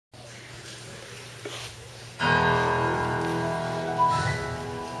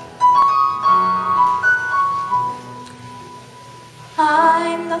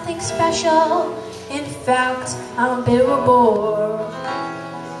nothing special. In fact, I'm a bit of a bore.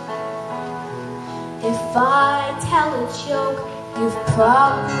 If I tell a joke, you've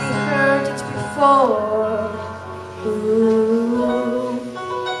probably heard it before. Ooh.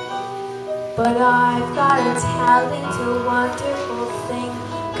 But I've got a talent, a wonderful thing,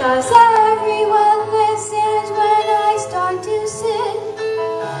 'cause everyone listens when I start to sing.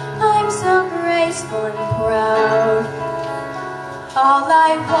 I'm so graceful and proud. All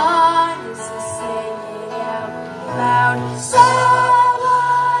I want is to sing it out loud. So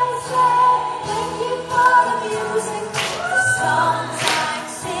I say thank you for the music, the songs I'm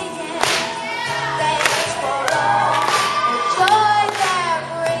singing. Thanks for all the joy they're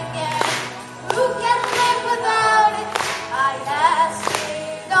bringing. Who can live without it? I ask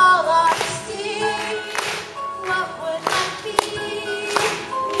in all honesty. What would life be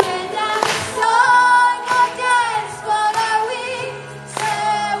without a song or dance? What are we? So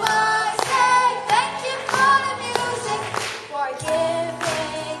I say thank you for the music, for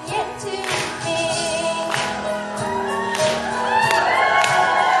giving it to me.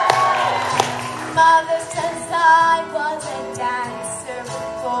 Mother says I was a dancer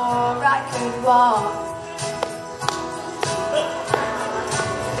before I could walk.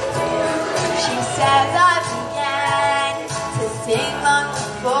 She says I began to sing long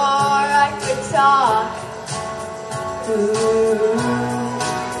before I could talk. Ooh.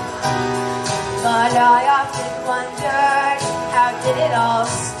 But I often wondered, how did it all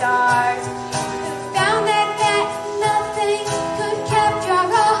start? Who found that nothing could capture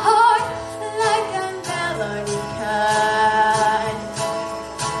a heart like a melody can?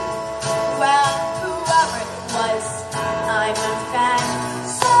 Well, whoever it was, I'm a fan.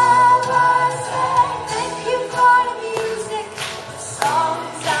 So I say thank you for the music, the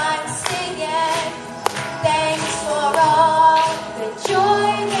songs I'm singing. Thanks for all the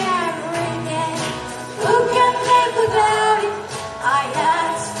joy they're bringing. Who can live without it? I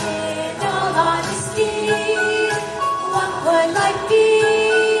ask in all honesty. What would life be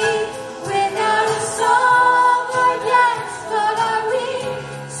without a song or dance? What are we?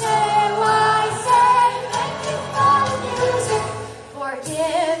 So I say thank you for the music, for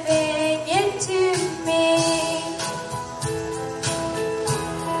giving